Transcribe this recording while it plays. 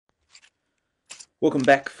Welcome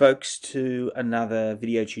back, folks, to another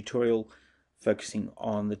video tutorial focusing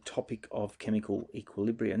on the topic of chemical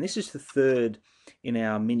equilibria. And this is the third in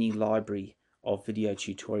our mini library of video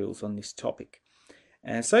tutorials on this topic.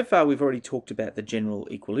 And so far we've already talked about the general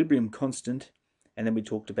equilibrium constant, and then we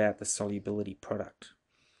talked about the solubility product.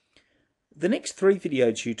 The next three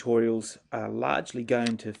video tutorials are largely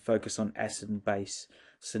going to focus on acid and base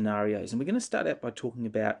scenarios. And we're going to start out by talking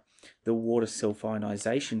about the water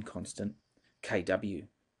self-ionization constant, Kw.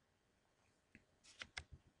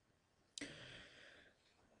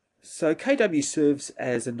 So Kw serves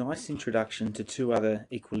as a nice introduction to two other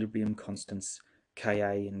equilibrium constants, Ka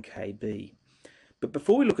and Kb. But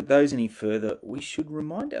before we look at those any further, we should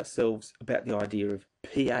remind ourselves about the idea of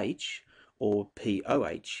pH or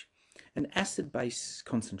pOH and acid-base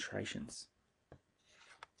concentrations.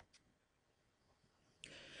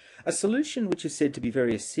 A solution which is said to be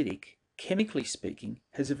very acidic, chemically speaking,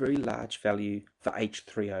 has a very large value for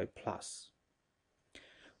H3O+.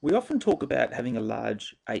 We often talk about having a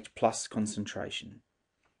large H+ concentration.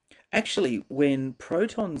 Actually, when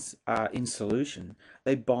protons are in solution,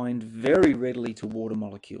 they bind very readily to water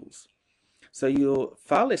molecules. So you're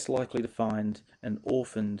far less likely to find an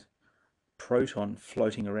orphaned proton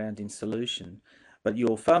floating around in solution, but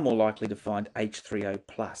you're far more likely to find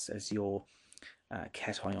H3O+ as your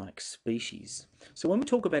cationic species. So when we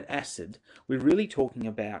talk about acid, we're really talking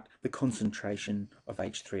about the concentration of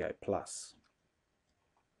H3O+.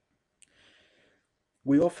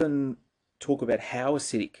 We often talk about how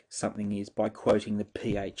acidic something is by quoting the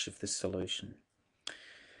pH of the solution.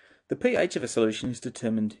 The pH of a solution is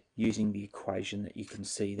determined using the equation that you can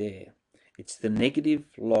see there. It's the negative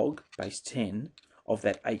log base 10 of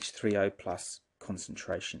that H3O+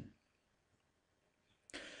 concentration.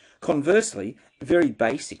 Conversely, very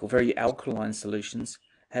basic or very alkaline solutions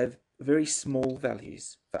have very small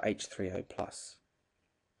values for H3O+.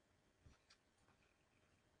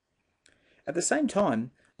 At the same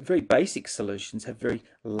time, very basic solutions have very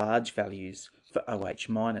large values for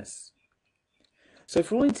OH-. So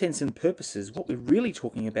for all intents and purposes, what we're really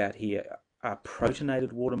talking about here are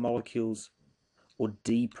protonated water molecules or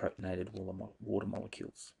deprotonated water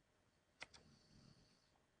molecules.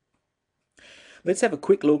 Let's have a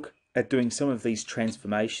quick look at doing some of these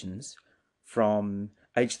transformations from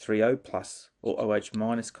H3O+ or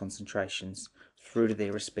OH- concentrations through to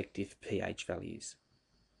their respective pH values.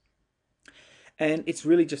 And it's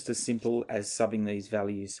really just as simple as subbing these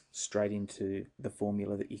values straight into the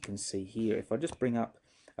formula that you can see here. If I just bring up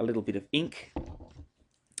a little bit of ink,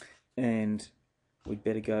 and we'd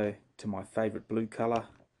better go to my favourite blue colour.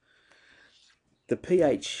 The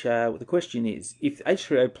pH, the question is, if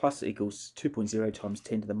H3O+ equals 2.0 times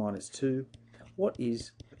 10 to the minus 2, what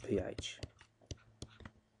is the pH?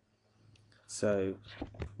 So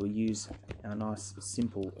we'll use our nice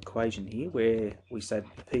simple equation here where we say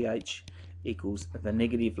that the pH equals the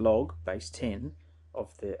negative log base 10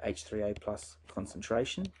 of the H3O+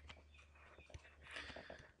 concentration.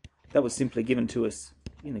 That was simply given to us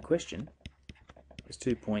in the question. It's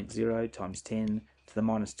 2.0 times 10 to the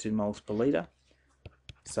minus 2 moles per litre.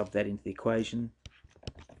 Sub that into the equation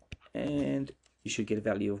and you should get a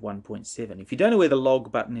value of 1.7. If you don't know where the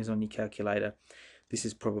log button is on your calculator, this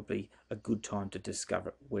is probably a good time to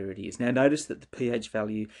discover where it is. Now notice that the pH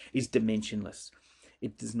value is dimensionless.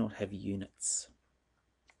 It does not have units.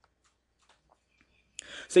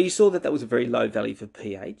 So you saw that that was a very low value for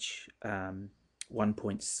pH,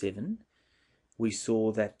 1.7. We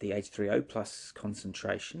saw that the H3O+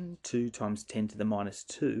 concentration, 2 times 10 to the minus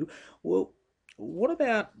 2. Well, what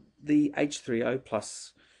about the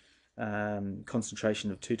H3O+ concentration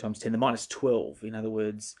of 2 times 10 to the minus 12? In other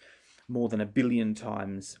words, more than 1 billion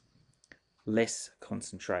times less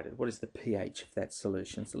concentrated. What is the pH of that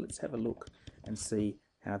solution? So let's have a look and see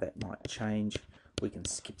how that might change. We can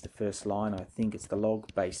skip the first line. I think it's the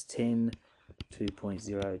log base 10,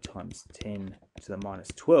 2.0 times 10 to the minus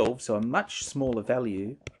 12. So a much smaller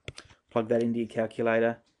value. Plug that into your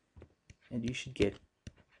calculator and you should get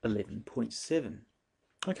 11.7.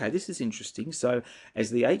 Okay, this is interesting. So as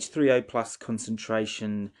the H3O+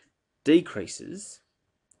 concentration decreases,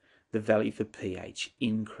 the value for pH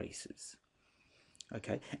increases.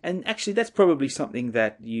 Okay, and actually that's probably something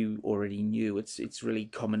that you already knew. It's really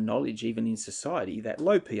common knowledge, even in society, that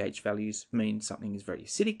low pH values mean something is very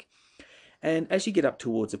acidic. And as you get up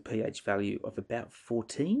towards a pH value of about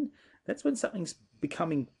 14, that's when something's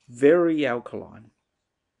becoming very alkaline.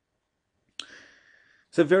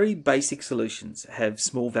 So very basic solutions have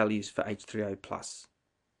small values for H3O+,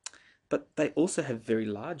 but they also have very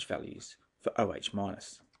large values for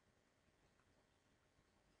OH-.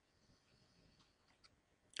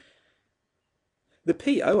 The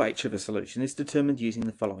pOH of a solution is determined using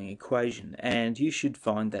the following equation, and you should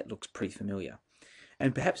find that looks pretty familiar.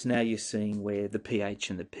 And perhaps now you're seeing where the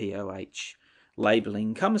pH and the pOH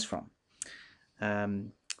labelling comes from.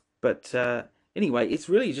 Anyway, it's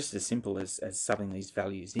really just as simple as subbing these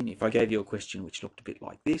values in. If I gave you a question which looked a bit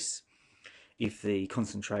like this, if the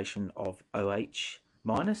concentration of OH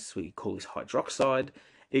minus, we call this hydroxide,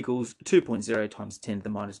 equals 2.0 times 10 to the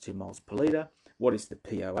minus 2 moles per litre, what is the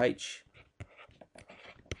pOH?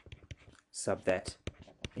 Sub that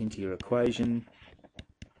into your equation.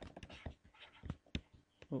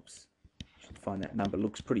 Oops, should find that number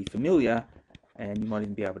looks pretty familiar, and you might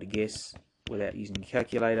even be able to guess without using a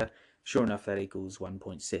calculator. Sure enough, that equals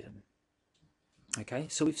 1.7. Okay,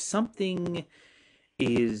 so if something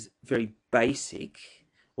is very basic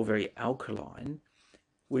or very alkaline,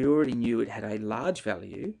 we already knew it had a large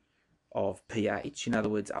value of pH, in other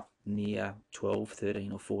words up near 12,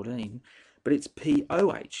 13 or 14, but its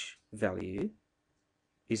pOH value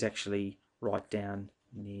is actually right down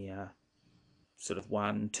near sort of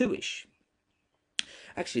 1, 2-ish.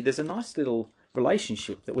 Actually, there's a nice little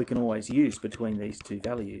relationship that we can always use between these two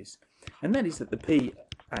values, and that is that the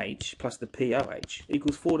pH plus the pOH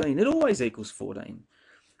equals 14. It always equals 14.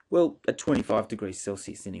 Well, at 25 degrees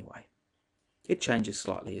Celsius anyway. It changes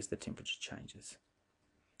slightly as the temperature changes.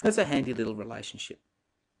 That's a handy little relationship.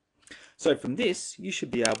 So from this, you should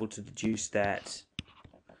be able to deduce that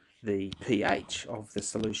the pH of the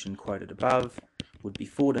solution quoted above would be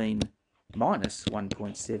 14 minus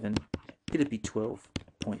 1.7. It'd be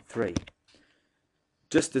 12.3.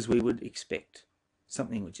 Just as we would expect.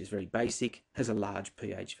 Something which is very basic has a large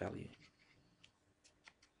pH value.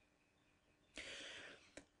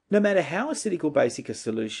 No matter how acidic or basic a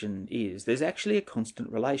solution is, there's actually a constant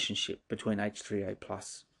relationship between H3O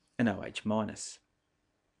plus and OH minus.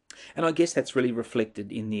 And I guess that's really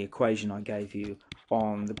reflected in the equation I gave you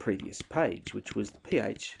on the previous page, which was the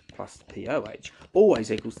pH plus the pOH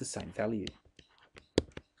always equals the same value.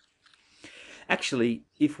 Actually,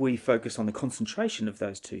 if we focus on the concentration of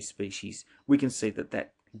those two species, we can see that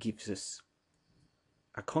that gives us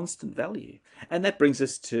a constant value. And that brings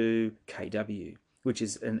us to Kw, which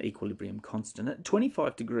is an equilibrium constant. At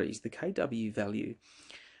 25 degrees, the Kw value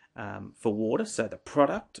for water, so the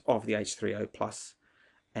product of the H3O plus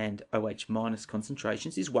and OH minus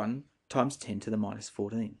concentrations, is 1 times 10 to the minus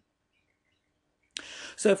 14.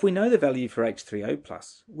 So if we know the value for H3O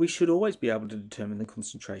plus, we should always be able to determine the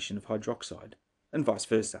concentration of hydroxide, and vice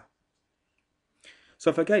versa. So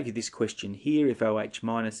if I gave you this question here, if OH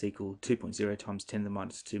minus equal 2.0 times 10 to the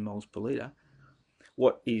minus 2 moles per litre,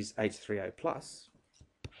 what is H3O plus?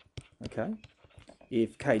 Okay,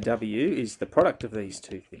 if Kw is the product of these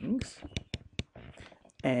two things,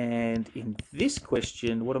 and in this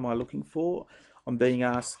question, what am I looking for? I'm being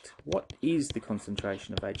asked, what is the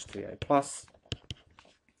concentration of H3O plus?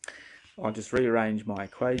 I'll just rearrange my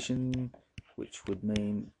equation, which would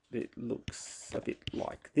mean it looks a bit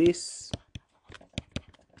like this.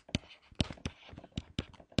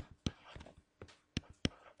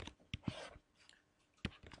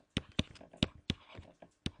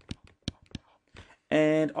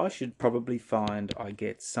 And I should probably find I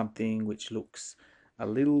get something which looks a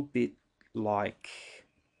little bit like,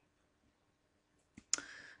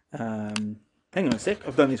 hang on a sec,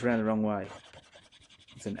 I've done this around the wrong way.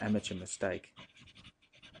 It's an amateur mistake.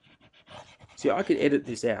 See, I could edit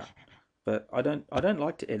this out, but I don't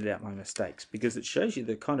like to edit out my mistakes because it shows you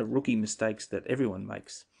the kind of rookie mistakes that everyone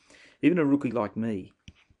makes. Even a rookie like me.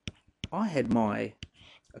 I had my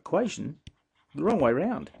equation the wrong way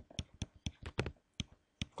round.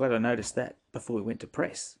 Glad I noticed that before we went to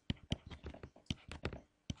press.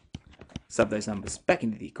 Sub those numbers back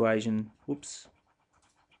into the equation. Whoops.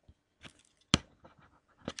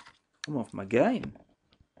 I'm off my game.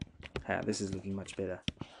 This is looking much better.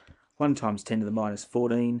 1 times 10 to the minus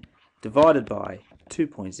 14 divided by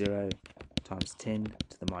 2.0 times 10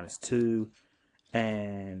 to the minus 2.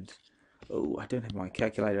 And, oh, I don't have my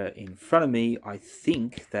calculator in front of me. I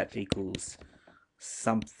think that equals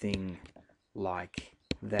something like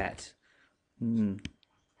that.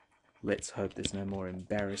 Let's hope there's no more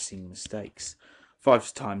embarrassing mistakes.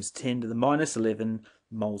 5 times 10 to the minus 11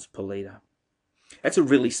 moles per litre. That's a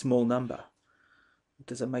really small number.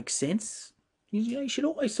 Does it make sense? You should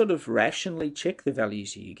always sort of rationally check the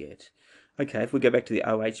values you get. Okay, if we go back to the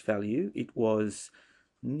OH value, it was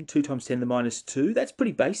 2 times 10 to the minus 2. That's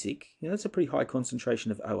pretty basic. That's a pretty high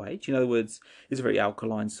concentration of OH. In other words, it's a very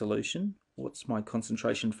alkaline solution. What's my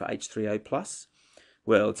concentration for H3O plus?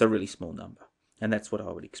 Well, it's a really small number, and that's what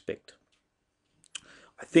I would expect.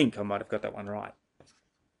 I think I might have got that one right.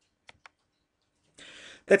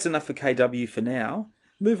 That's enough for KW for now.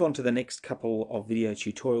 Move on to the next couple of video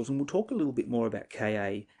tutorials and we'll talk a little bit more about Ka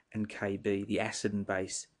and Kb, the acid and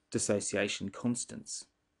base dissociation constants.